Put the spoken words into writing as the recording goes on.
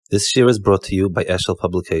This year is brought to you by Eshel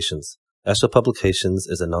Publications. Eshel Publications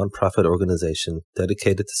is a non-profit organization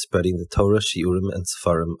dedicated to spreading the Torah, Shiurim, and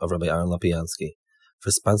Sefarim of Rabbi Aaron Lapiansky. For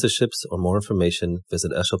sponsorships or more information,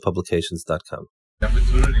 visit eshelpublications.com. The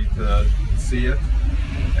opportunity to see it.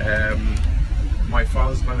 My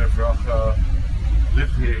father's man Avracha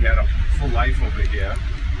lived here. He had a full life over here.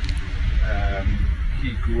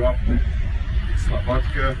 He grew up in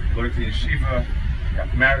Slobodka, learned in yeshiva,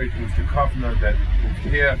 got married, moved to Kovno, then moved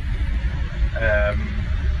here.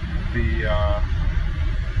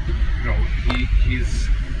 He's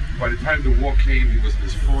by the time the war came, he was in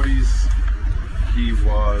his 40s. He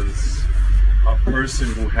was a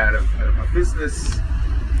person who had a business.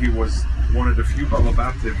 He was one of the few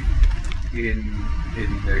balabatim in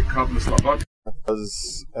Kovno Slobodka.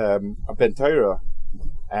 Was a Ben Torah,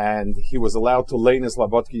 and he was allowed to lay in his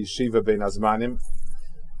Slobodka yeshiva ben Azmanim.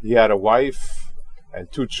 He had a wife and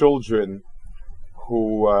two children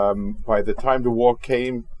who, by the time the war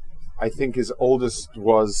came, I think his oldest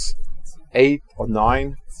was 8 or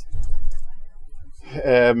 9.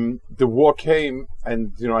 The war came,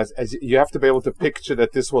 and as you have to be able to picture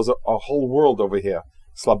that this was a whole world over here.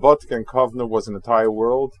 Slobodka and Kovno was an entire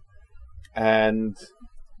world, and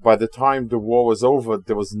by the time the war was over,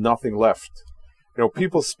 there was nothing left.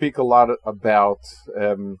 People speak a lot about.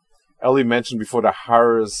 Eli mentioned before the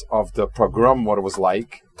horrors of the pogrom, what it was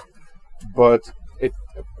like, but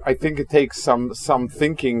I think it takes some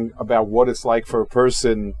thinking about what it's like for a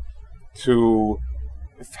person to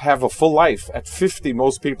have a full life. At 50,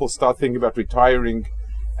 most people start thinking about retiring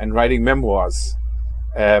and writing memoirs.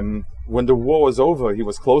 When the war was over, he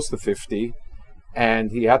was close to 50, and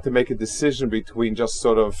he had to make a decision between just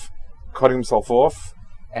sort of cutting himself off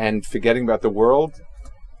and forgetting about the world,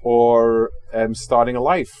 or starting a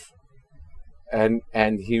life. And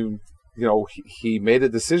he made a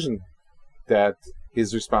decision that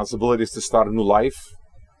his responsibility is to start a new life.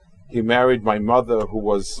 He married my mother, who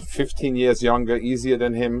was 15 years younger, easier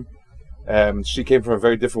than him. She came from a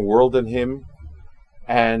very different world than him.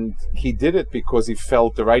 And he did it because he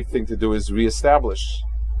felt the right thing to do is reestablish.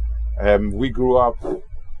 We grew up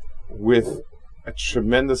with a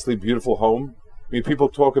tremendously beautiful home. People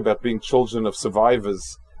talk about being children of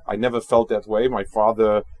survivors. I never felt that way. My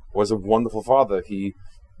father was a wonderful father. He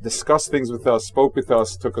discussed things with us, spoke with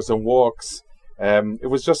us, took us on walks. It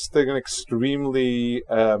was just an extremely,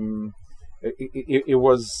 it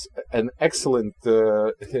was an excellent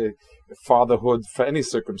fatherhood for any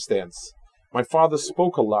circumstance. My father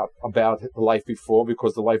spoke a lot about the life before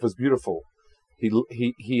because the life was beautiful.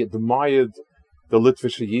 He admired the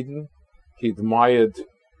Litvish Yidden. He admired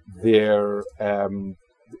their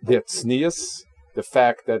tznius, the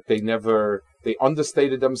fact that they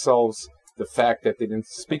understated themselves, the fact that they didn't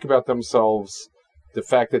speak about themselves, the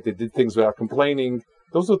fact that they did things without complaining.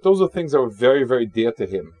 Those are things that were very, very dear to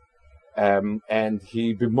him. And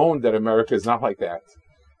he bemoaned that America is not like that.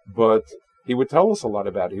 But he would tell us a lot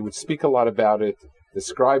about it. He would speak a lot about it,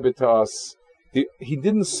 describe it to us. He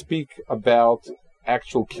didn't speak about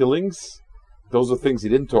actual killings. Those are things he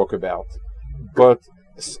didn't talk about. But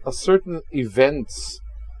certain events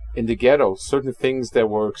in the ghetto, certain things that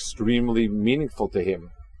were extremely meaningful to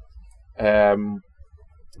him.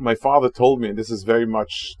 My father told me, and this is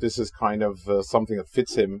kind of something that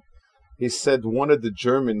fits him. He said one of the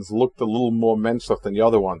Germans looked a little more menschlich than the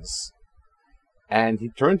other ones. And he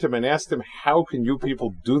turned to him and asked him, "How can you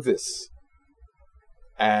people do this?"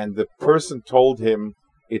 And the person told him,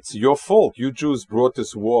 "It's your fault. You Jews brought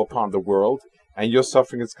this war upon the world, and you're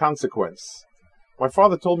suffering its consequence." My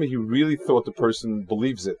father told me he really thought the person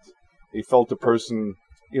believes it. He felt the person,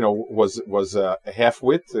 was a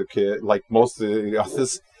half-wit, like most of the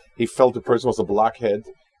others. He felt the person was a blockhead,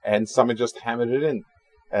 and someone just hammered it in.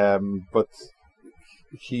 But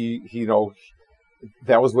he,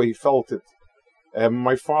 that was the way he felt it.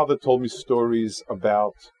 My father told me stories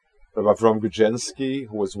about Rabbi Avram Gudjensky,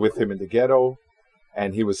 who was with him in the ghetto,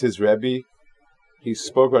 and he was his Rebbe. He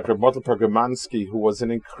spoke about Rabbi Pogamansky, who was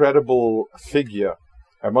an incredible figure.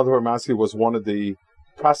 Rabbi Pogamansky was one of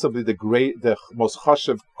possibly the most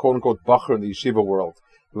chashuv, quote-unquote, bacher in the yeshiva world.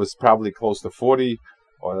 He was probably close to 40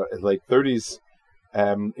 or late 30s.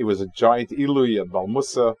 He was a giant Ilui and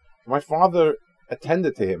Balmusa. My father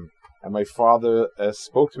attended to him, and my father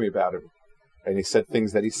spoke to me about him. And he said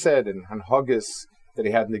things that he said, and Haggis that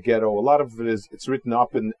he had in the ghetto. A lot of it's written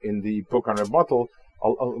up in the book on Rebuttal.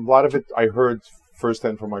 A lot of it I heard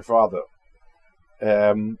firsthand from my father.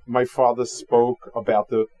 My father spoke about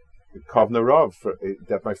the Kovno Rav,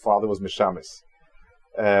 that my father was Mishamis.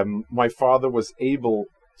 My father was able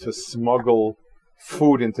to smuggle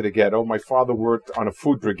food into the ghetto. My father worked on a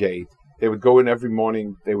food brigade They would go in every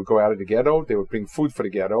morning. They would go out of the ghetto. They would bring food for the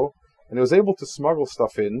ghetto, and he was able to smuggle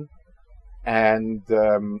stuff in. And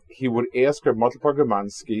he would ask Reb Motl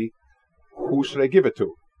Pogamansky, who should I give it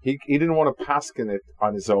to? He didn't want to paskin it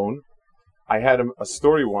on his own. I had a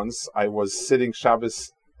story once. I was sitting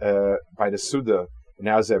Shabbos by the Suda in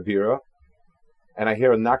Azabira, and I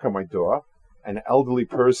hear a knock on my door. An elderly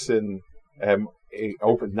person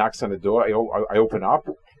knocks on the door. I open up.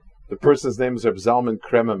 The person's name is Reb Zalman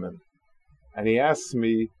Kremerman, and he asks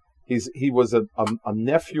me. He was a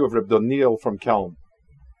nephew of Reb Doniel from Kelm,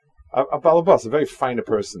 a balabas, a very fine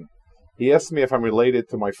person. He asked me if I'm related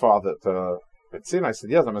to my father, to Betzin. I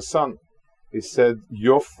said, yes, I'm a son. He said,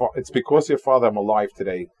 it's because your father I'm alive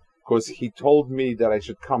today, because he told me that I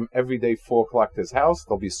should come every day 4 o'clock to his house.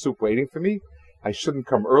 There'll be soup waiting for me. I shouldn't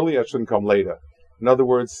come early. I shouldn't come later. In other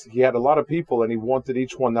words, he had a lot of people, and he wanted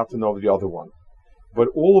each one not to know the other one. But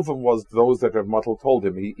all of them was those that Reb Motl told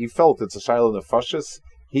him. He felt it's a shayla nefashis.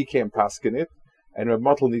 He can't paskin it, and Reb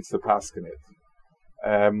Motl needs to paskin it.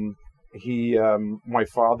 My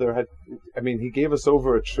father he gave us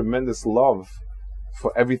over a tremendous love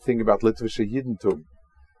for everything about Litvische Yidentum.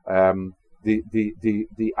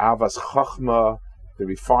 The Avas Chachma, the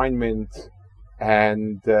refinement,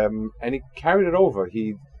 and he carried it over.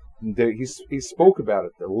 He spoke about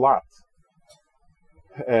it a lot.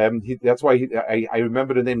 That's why I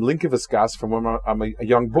remember the name Linkeviskas from when I'm a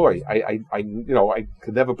young boy. I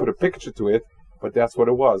could never put a picture to it, but that's what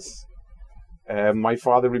it was. My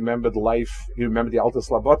father remembered life. He remembered the Alta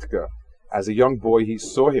Slabotka. As a young boy, he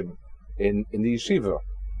saw him in the yeshiva.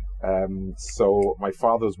 So my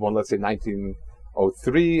father was born, let's say,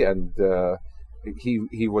 1903, and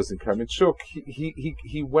he was in Kremenchuk.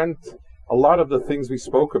 He went a lot of the things we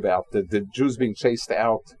spoke about, the Jews being chased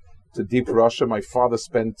out to deep Russia. My father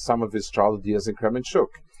spent some of his childhood years in Kremenchuk.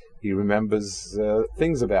 He remembers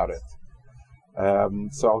things about it.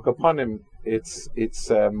 So Al Kapanim,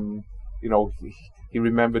 he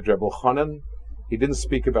remembered R Elchonon. He didn't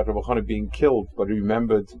speak about R Elchonon being killed, but he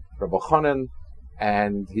remembered R Elchonon,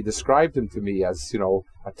 and he described him to me as,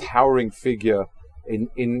 a towering figure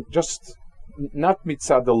in just not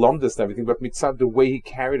mitzad the lomdus and everything, but mitzad the way he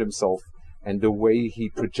carried himself and the way he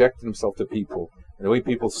projected himself to people and the way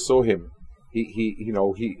people saw him. He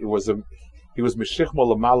was Meshich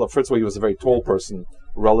Molamala. First of all, he was a very tall person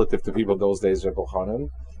relative to people those days, R Elchonon.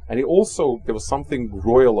 And there was something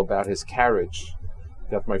royal about his carriage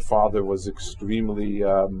that my father was extremely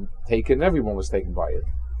taken. Everyone was taken by it.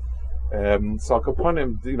 So upon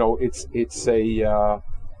him, it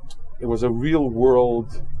was a real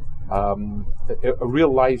world, a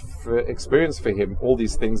real life experience for him. All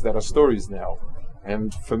these things that are stories now,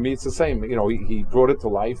 and for me, it's the same. He brought it to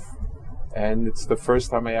life, and it's the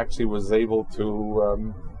first time I actually was able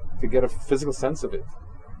to get a physical sense of it.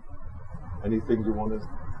 Anything you want to?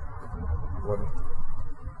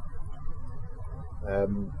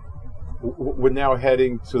 We're now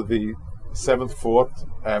heading to the 7th fort.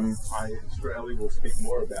 Eli will speak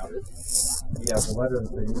more about it. He has a letter and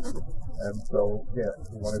things. So, yeah,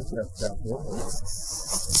 you want to step down here?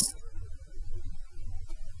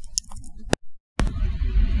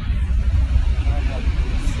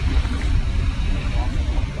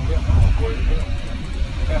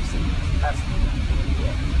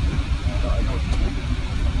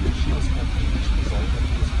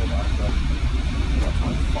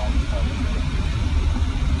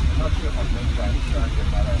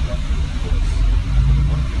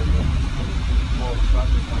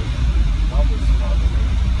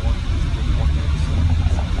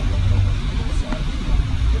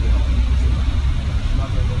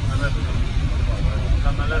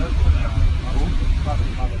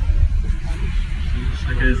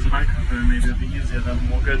 Maybe it'll be easier. Then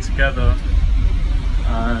we'll go together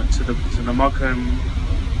to the Mokum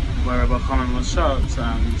where R Elchonon was shot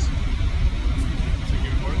and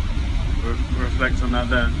reflect on that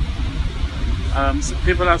then. So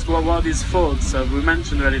people ask, what are these forts? We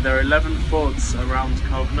mentioned already there are 11 forts around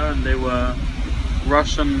Kovno, and they were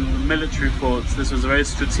Russian military forts. This was a very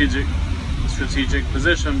strategic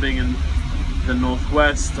position, being in the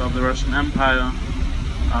northwest of the Russian Empire,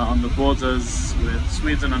 on the borders with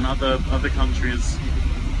Sweden and other countries.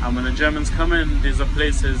 And when the Germans come in, these are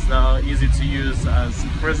places that are easy to use as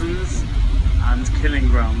prisons and killing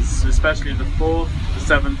grounds, especially the 4th, the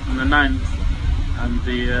 7th and the 9th, and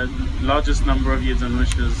the largest number of Yidden,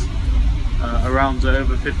 which is around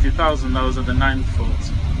over 50,000, that was at the 9th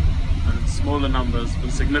fort. And smaller numbers,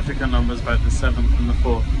 but significant numbers by the 7th and the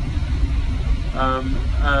 4th.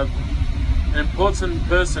 An important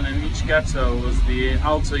person in each ghetto was the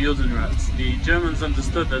Alter Judenrat. The Germans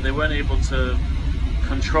understood that they weren't able to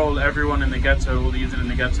control everyone in the ghetto, all the Yidden in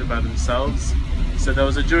the ghetto by themselves. So there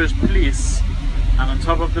was a Jewish police, and on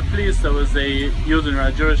top of the police there was a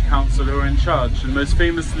Judenrat, Jewish council, who were in charge. And most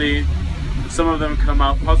famously, some of them come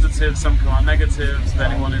out positive, some come out negative. If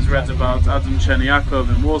anyone who's read about Adam Chernyakov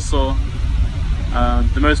in Warsaw,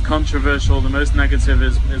 the most controversial, the most negative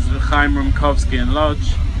is Chaim Rumkowski in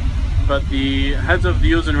Lodz. But the head of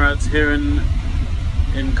the Judenrat here in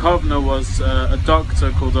Kovno was a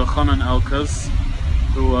doctor called R Elchonon,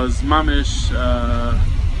 who was mamish.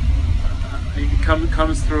 He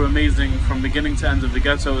comes through amazing from beginning to end of the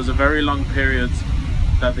ghetto. It was a very long period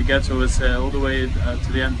that the ghetto was here, all the way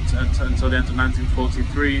to the end until the end of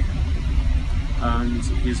 1943, and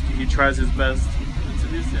he tries his best.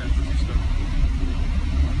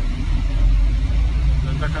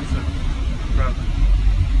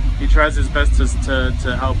 He tries his best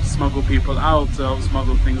to help smuggle people out, to help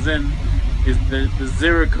smuggle things in. There's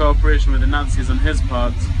zero cooperation with the Nazis on his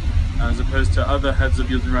part, as opposed to other heads of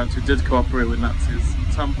Judenrat who did cooperate with Nazis.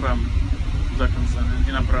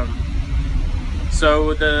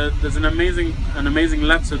 So there's an amazing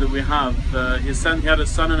letter that we have. He had a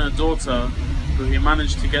son and a daughter who he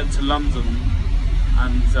managed to get to London,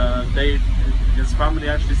 and his family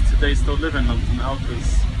actually today still live in London,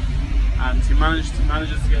 Elchonon. And he manages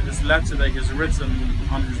to get this letter that he's written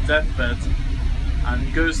on his deathbed, and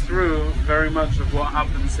he goes through very much of what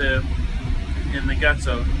happens here in the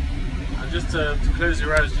ghetto. And just to close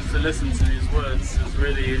your eyes, just to listen to these words, is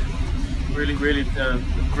really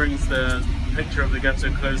brings the picture of the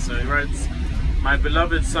ghetto closer. He writes, "My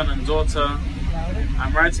beloved son and daughter,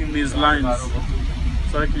 I'm writing these lines."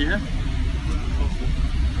 Sorry, can you hear?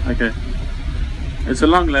 Okay. It's a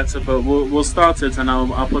long letter, but we'll start it and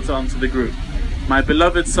I'll put it onto the group. "My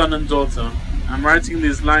beloved son and daughter, I'm writing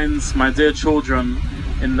these lines, my dear children,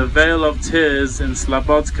 in the Vale of Tears in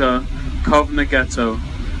Slobodka, Kovno Ghetto,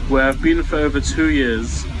 where I've been for over 2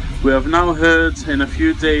 years. We have now heard in a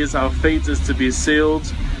few days our fate is to be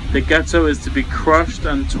sealed. The ghetto is to be crushed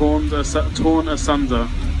and torn asunder.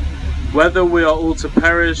 Whether we are all to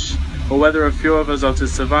perish, or whether a few of us are to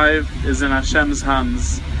survive, is in Hashem's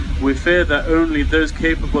hands. We fear that only those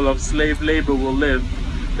capable of slave labor will live.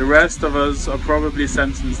 The rest of us are probably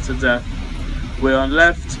sentenced to death. We are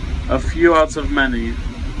left a few out of many.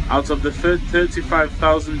 Out of the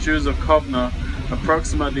 35,000 Jews of Kovno,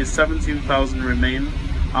 approximately 17,000 remain.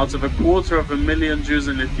 Out of 250,000 Jews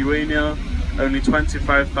in Lithuania, only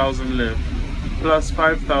 25,000 live, plus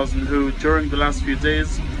 5,000 who, during the last few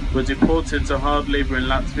days, were deported to hard labor in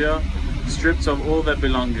Latvia, stripped of all their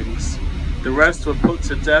belongings. The rest were put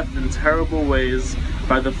to death in terrible ways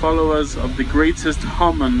by the followers of the greatest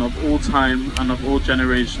Haman of all time and of all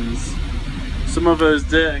generations. Some of those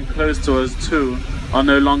dear and close to us too are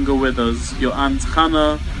no longer with us. Your Aunt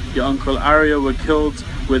Hannah, your Uncle Arya were killed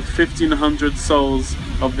with 1,500 souls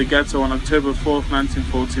of the ghetto on October 4th,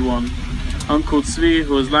 1941. Uncle Tzvi,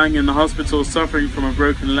 who was lying in the hospital suffering from a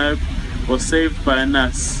broken leg, was saved by a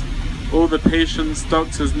nest. All the patients,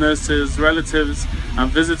 doctors, nurses, relatives,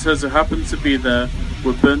 and visitors who happened to be there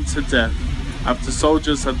were burnt to death after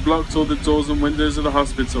soldiers had blocked all the doors and windows of the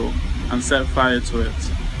hospital and set fire to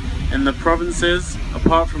it. In the provinces,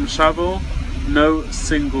 apart from Shavel, no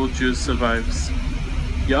single Jew survives.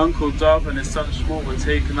 Your Uncle Dov and his son Shmuel were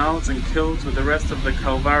taken out and killed with the rest of the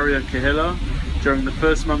Kalvaria Kehillah during the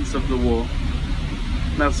first months of the war.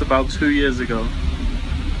 That's about 2 years ago.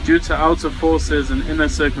 Due to outer forces and inner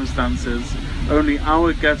circumstances, only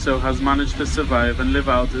our ghetto has managed to survive and live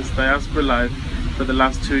out its diaspora life for the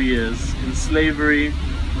last 2 years, in slavery,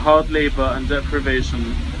 hard labor and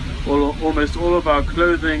deprivation. Almost all of our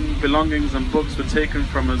clothing, belongings and books were taken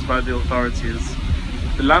from us by the authorities.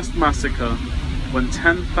 The last massacre, when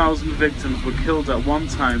 10,000 victims were killed at one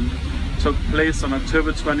time, took place on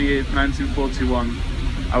October 28, 1941.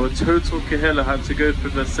 Our total Kehillah had to go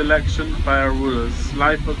through the selection by our rulers,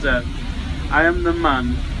 life or death. I am the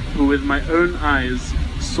man who with my own eyes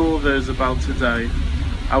saw those about to die.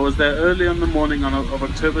 I was there early on the morning of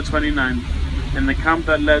October 29th, in the camp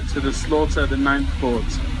that led to the slaughter at the 9th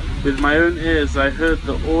Fort. With my own ears I heard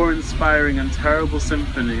the awe-inspiring and terrible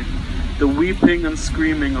symphony, the weeping and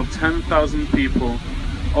screaming of 10,000 people,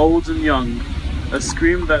 old and young, a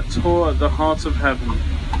scream that tore at the heart of heaven.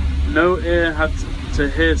 No ear had to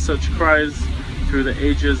hear such cries through the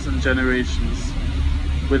ages and generations.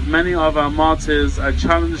 With many of our martyrs I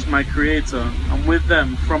challenged my Creator, and with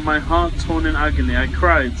them, from my heart torn in agony, I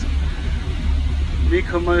cried, Mi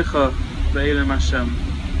kamocha ve'elim Hashem.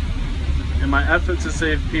 In my effort to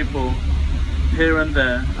save people, here and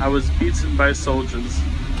there, I was beaten by soldiers.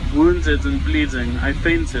 Wounded and bleeding, I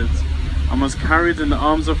fainted. and was carried in the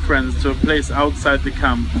arms of friends to a place outside the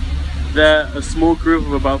camp. There, a small group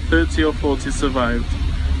of about 30 or 40 survived,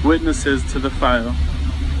 witnesses to the fire.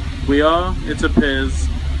 We are, it appears,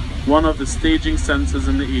 one of the staging centers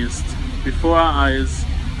in the East. Before our eyes,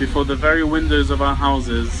 before the very windows of our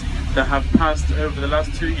houses, there have passed over the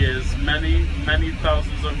last 2 years many, many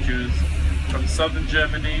thousands of Jews from southern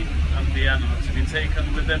Germany and Vienna to be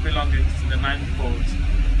taken with their belongings to the 9th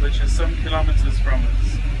Fort, which is some kilometers from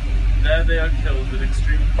us. There they are killed with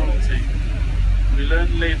extreme cruelty. We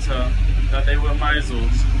learned later that they were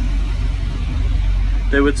Meisels.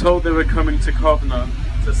 They were told they were coming to Kovno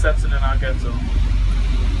to settle in our ghetto.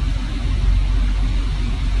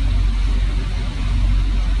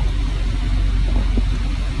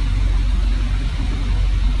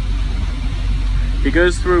 He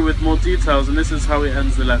goes through with more details, and this is how he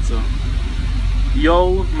ends the letter.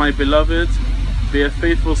 Yol, my beloved, be a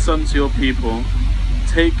faithful son to your people.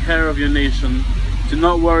 Take care of your nation. Do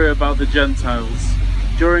not worry about the Gentiles.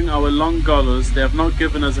 During our long gallows, they have not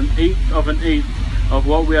given us an eighth of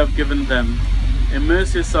what we have given them.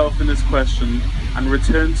 Immerse yourself in this question and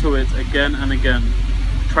return to it again and again.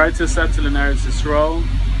 Try to settle in Eretz Yisrael.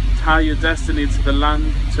 Tie your destiny to the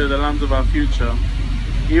land of our future.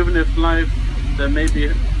 Even if life there may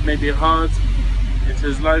be hard, it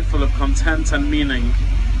is life full of content and meaning.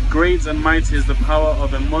 Great and mighty is the power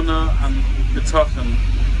of Emunah and Bitochen.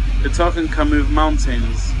 Bitochen can move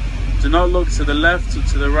mountains. Do not look to the left or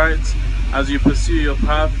to the right as you pursue your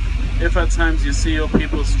path. If at times you see your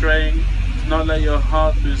people straying, do not let your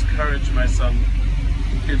heart lose courage, my son.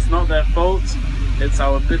 It's not their fault, it's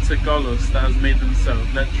our bitter gallows that has made them so.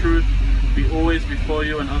 Let truth be always before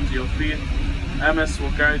you and under your feet. Emes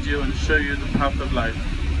will guide you and show you the path of life.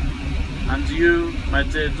 And you, my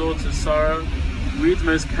dear daughter Sarah, read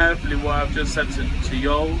most carefully what I have just said to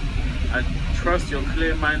Yol. I trust your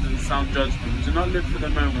clear mind and sound judgment. Do not live for the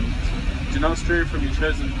moment. Do not stray from your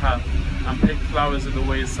chosen path and pick flowers at the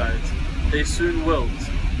wayside. They soon wilt.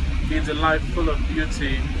 Lead a life full of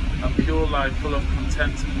beauty, a pure life full of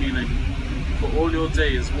content and meaning. For all your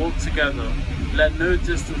days, walk together. Let no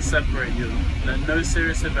distance separate you. Let no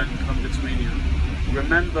serious event come between you.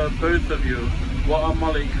 Remember, both of you, what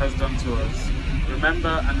Amalek has done to us.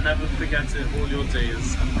 Remember and never forget it all your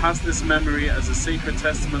days, and pass this memory as a sacred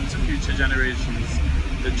testament to future generations.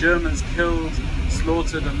 The Germans killed,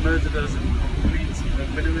 slaughtered and murdered us in complete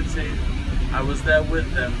impunity. I was there with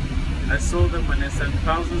them. I saw them when they sent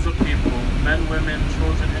thousands of people, men, women,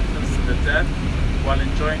 children, infants to the death, while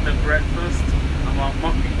enjoying their breakfast and while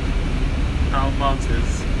mocking our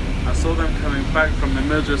martyrs. I saw them coming back from their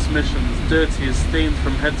murderous missions, dirty, stained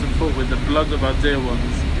from head to foot with the blood of our dear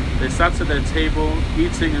ones. They sat at their table,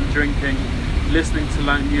 eating and drinking, listening to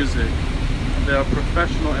light music. They are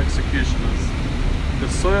professional executioners. The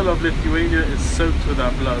soil of Lithuania is soaked with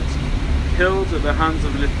our blood, killed at the hands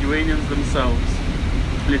of Lithuanians themselves,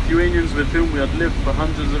 Lithuanians with whom we had lived for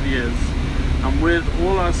hundreds of years, and with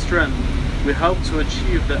all our strength we helped to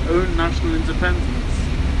achieve their own national independence.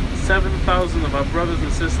 7,000 of our brothers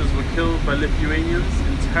and sisters were killed by Lithuanians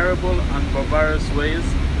in terrible and barbarous ways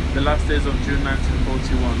the last days of June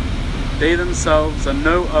 1941. They themselves and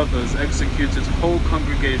no others executed whole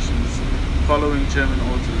congregations following German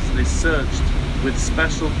orders. They searched with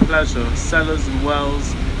special pleasure cellars and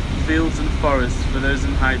wells, fields and forests for those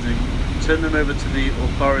in hiding, turned them over to the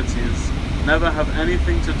authorities. Never have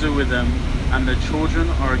anything to do with them, and their children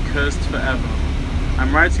are accursed forever.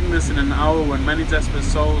 I'm writing this in an hour when many desperate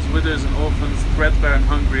souls, widows and orphans, threadbare and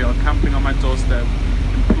hungry, are camping on my doorstep,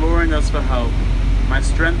 imploring us for help. My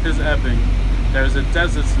strength is ebbing. There is a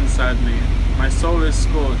desert inside me. My soul is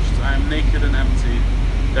scorched. I am naked and empty.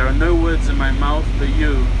 There are no words in my mouth, but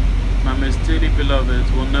you, my most dearly beloved,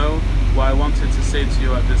 will know what I wanted to say to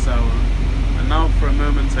you at this hour. And now for a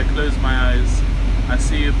moment I close my eyes. I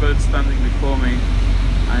see you both standing before me.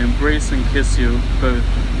 I embrace and kiss you both.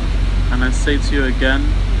 And I say to you again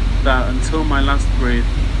that until my last breath,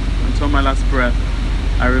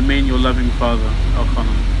 I remain your loving father,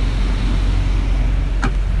 Elchonon.